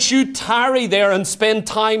 You know, as you tarry there and spend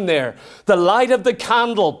time there, the light of the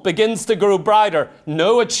candle begins to grow brighter.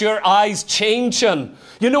 No, it's your eyes changing.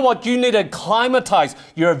 You know what? You need to acclimatize.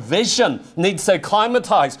 Your vision needs to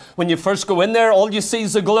acclimatize. When you first go in there, all you see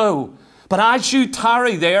is a glow. But as you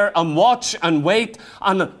tarry there and watch and wait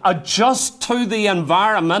and adjust to the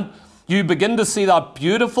environment, you begin to see that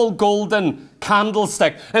beautiful golden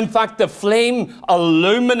candlestick. In fact, the flame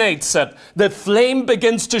illuminates it. The flame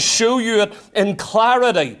begins to show you it in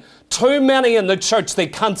clarity. Too many in the church, they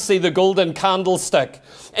can't see the golden candlestick.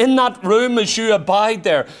 In that room, as you abide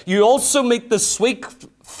there, you also meet the sweet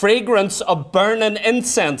fragrance of burning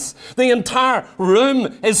incense. The entire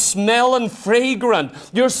room is smelling fragrant.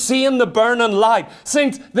 You're seeing the burning light.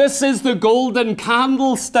 Saints, this is the golden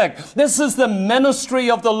candlestick. This is the ministry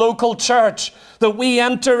of the local church that we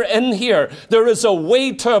enter in here. There is a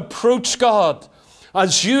way to approach God.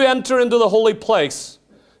 As you enter into the holy place,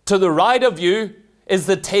 to the right of you is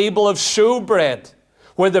the table of showbread,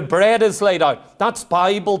 where the bread is laid out. That's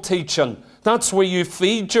Bible teaching. That's where you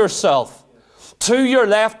feed yourself. To your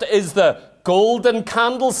left is the golden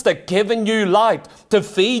candlestick giving you light to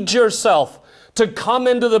feed yourself, to come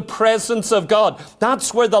into the presence of God.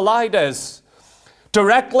 That's where the light is.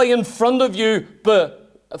 Directly in front of you,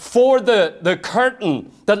 before the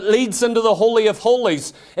curtain that leads into the Holy of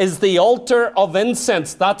Holies, is the altar of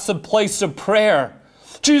incense. That's a place of prayer.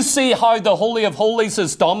 Do you see how the Holy of Holies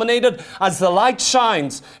is dominated? As the light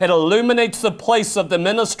shines, it illuminates the place of the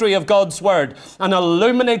ministry of God's Word and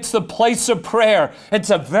illuminates the place of prayer.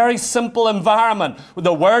 It's a very simple environment with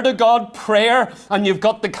the Word of God, prayer, and you've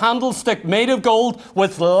got the candlestick made of gold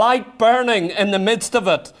with light burning in the midst of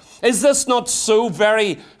it. Is this not so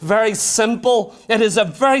very, very simple? It is a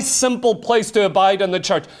very simple place to abide in the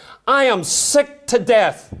church. I am sick to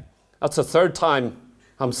death. That's the third time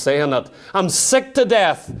I'm saying it. I'm sick to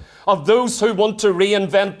death of those who want to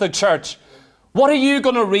reinvent the church. What are you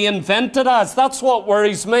going to reinvent it as? That's what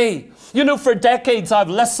worries me. You know, for decades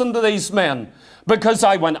I've listened to these men because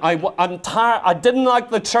I'm tired. I didn't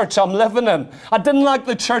like the church I'm living in. I didn't like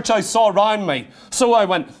the church I saw around me. So I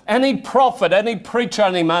went, any prophet, any preacher,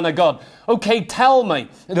 any man of God, okay, tell me.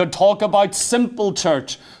 Talk about simple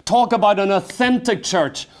church. Talk about an authentic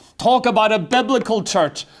church. Talk about a biblical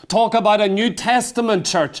church. Talk about a New Testament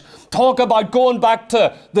church. Talk about going back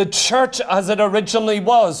to the church as it originally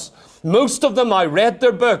was. Most of them, I read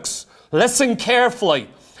their books. Listen carefully.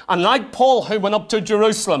 And like Paul, who went up to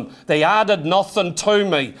Jerusalem, they added nothing to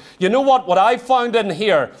me. You know what? What I found in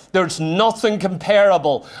here, there's nothing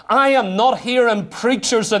comparable. I am not hearing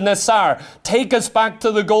preachers in this hour take us back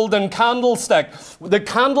to the golden candlestick. The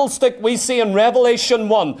candlestick we see in Revelation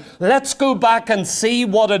 1. Let's go back and see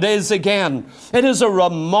what it is again. It is a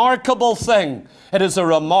remarkable thing. It is a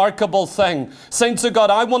remarkable thing. Saints of God,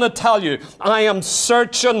 I want to tell you, I am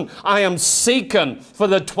searching, I am seeking for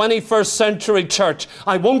the 21st century church.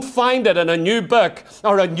 I won't find it in a new book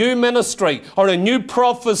or a new ministry or a new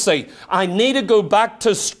prophecy. I need to go back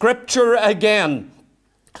to Scripture again.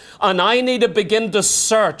 And I need to begin to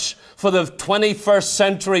search for the 21st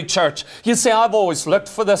century church. You see, I've always looked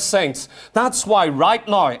for the saints. That's why right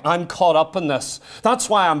now I'm caught up in this. That's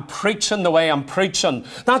why I'm preaching the way I'm preaching.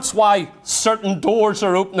 That's why certain doors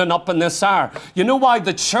are opening up in this hour. You know why?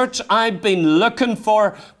 The church I've been looking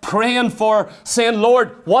for, praying for, saying,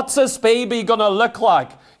 Lord, what's this baby going to look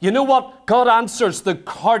like? You know what? God answers the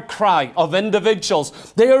heart cry of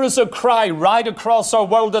individuals. There is a cry right across our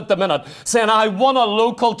world at the minute saying, I want a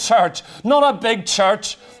local church, not a big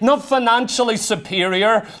church, not financially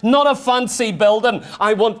superior, not a fancy building.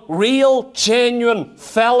 I want real, genuine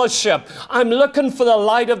fellowship. I'm looking for the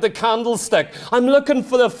light of the candlestick. I'm looking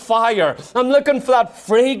for the fire. I'm looking for that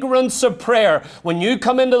fragrance of prayer. When you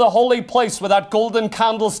come into the holy place where that golden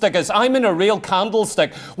candlestick is, I'm in a real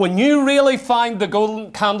candlestick. When you really find the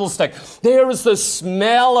golden candlestick, there is the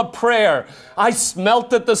smell of prayer. I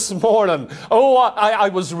smelt it this morning. Oh, I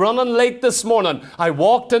was running late this morning. I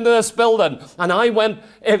walked into this building and I went,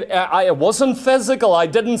 it wasn't physical, I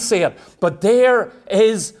didn't see it, but there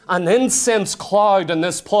is an incense cloud in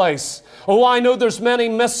this place. Oh, I know there's many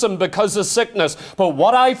missing because of sickness, but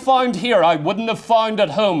what I found here, I wouldn't have found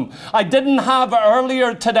at home. I didn't have it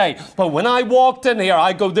earlier today, but when I walked in here,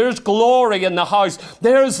 I go, there's glory in the house.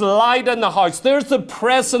 There's light in the house. There's the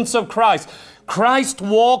presence of Christ. Christ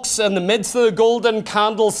walks in the midst of the golden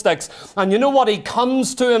candlesticks. And you know what? He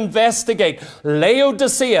comes to investigate.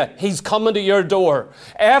 Laodicea, he's coming to your door.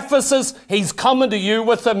 Ephesus, he's coming to you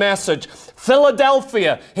with a message.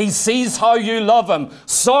 Philadelphia, he sees how you love him.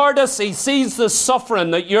 Sardis, he sees the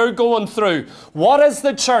suffering that you're going through. What is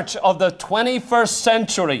the church of the 21st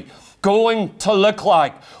century going to look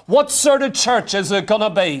like? What sort of church is it going to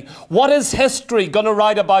be? What is history going to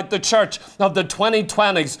write about the church of the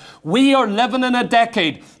 2020s? We are living in a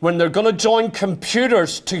decade when they're going to join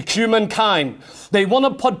computers to humankind. They want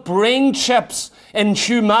to put brain chips in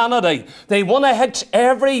humanity. They want to hitch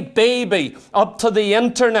every baby up to the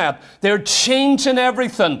internet. They're changing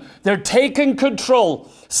everything. They're taking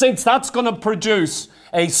control. Since that's going to produce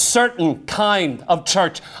a certain kind of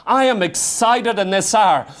church. I am excited in this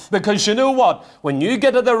hour because you know what? When you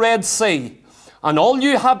get to the Red Sea and all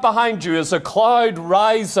you have behind you is a cloud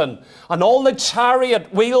rising and all the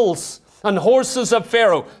chariot wheels and horses of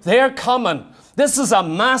Pharaoh, they're coming. This is a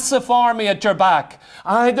massive army at your back.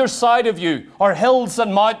 Either side of you are hills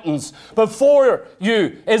and mountains. Before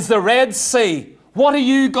you is the Red Sea. What are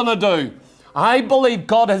you going to do? I believe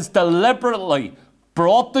God has deliberately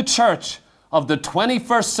brought the church of the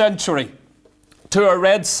 21st century to a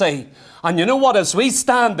Red Sea. And you know what? As we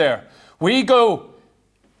stand there, we go,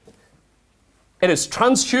 it is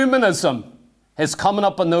transhumanism is coming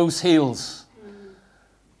up on those heels.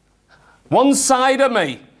 One side of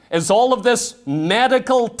me is all of this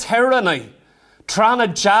medical tyranny trying to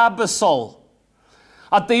jab us all.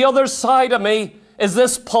 At the other side of me is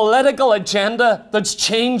this political agenda that's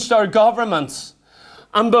changed our governments.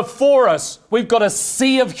 And before us, we've got a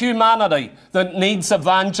sea of humanity that needs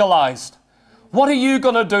evangelized. What are you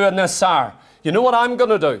going to do in this hour? You know what I'm going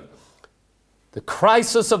to do? The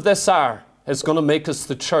crisis of this hour is going to make us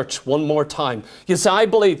the church one more time. You see, I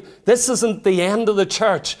believe this isn't the end of the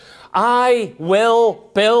church. I will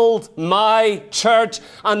build my church,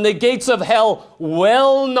 and the gates of hell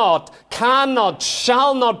will not, cannot,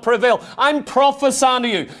 shall not prevail. I'm prophesying to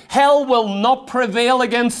you, hell will not prevail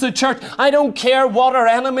against the church. I don't care what our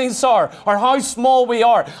enemies are or how small we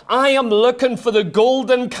are. I am looking for the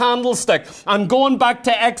golden candlestick. I'm going back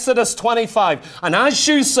to Exodus 25. And as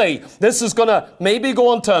you see, this is going to maybe go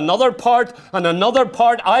on to another part and another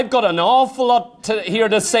part. I've got an awful lot here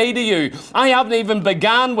to say to you. I haven't even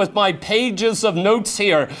begun with my pages of notes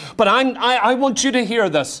here, but I want you to hear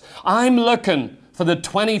this. I'm looking for the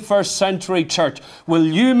 21st century church. Will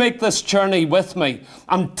you make this journey with me?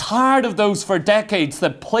 I'm tired of those for decades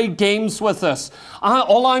that played games with us.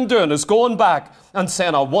 All I'm doing is going back and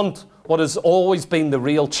saying, I want what has always been the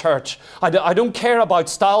real church. I don't care about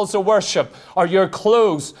styles of worship or your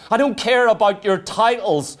clothes. I don't care about your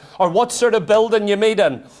titles or what sort of building you meet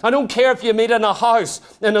in. I don't care if you meet in a house,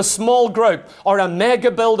 in a small group, or a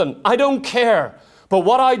mega building. I don't care. But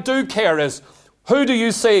what I do care is, who do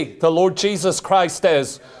you say the Lord Jesus Christ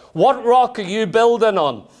is? What rock are you building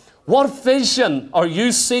on? What vision are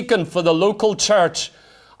you seeking for the local church?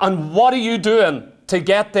 And what are you doing to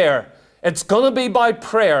get there? It's going to be by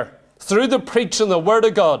prayer, through the preaching of the Word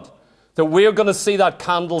of God, that we're going to see that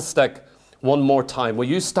candlestick one more time. Will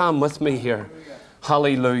you stand with me here?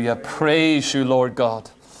 Hallelujah. Praise you, Lord God.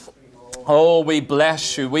 Oh, we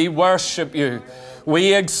bless you. We worship you.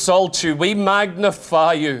 We exalt you. We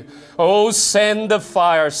magnify you. Oh, send the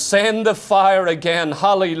fire again.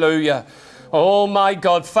 Hallelujah. Oh my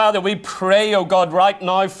God, Father, we pray, oh God, right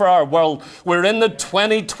now for our world. We're in the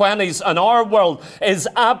 2020s and our world is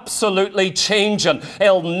absolutely changing.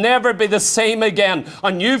 It'll never be the same again.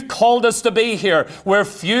 And you've called us to be here. We're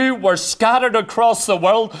few, we're scattered across the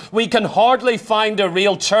world. We can hardly find a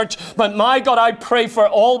real church. But my God, I pray for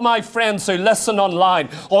all my friends who listen online,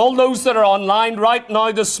 all those that are online right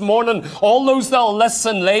now this morning, all those that will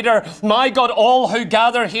listen later. My God, all who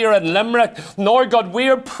gather here in Limerick, Lord God,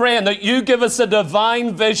 we're praying that you give us a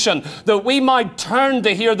divine vision, that we might turn to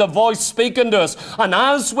hear the voice speaking to us. And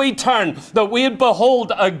as we turn, that we'd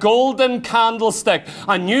behold a golden candlestick.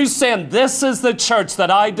 And you saying, this is the church that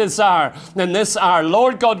I desire in this hour.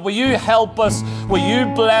 Lord God, will you help us? Will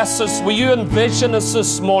you bless us? Will you envision us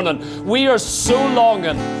this morning? We are so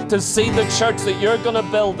longing to see the church that you're going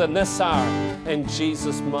to build in this hour. In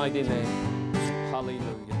Jesus' mighty name.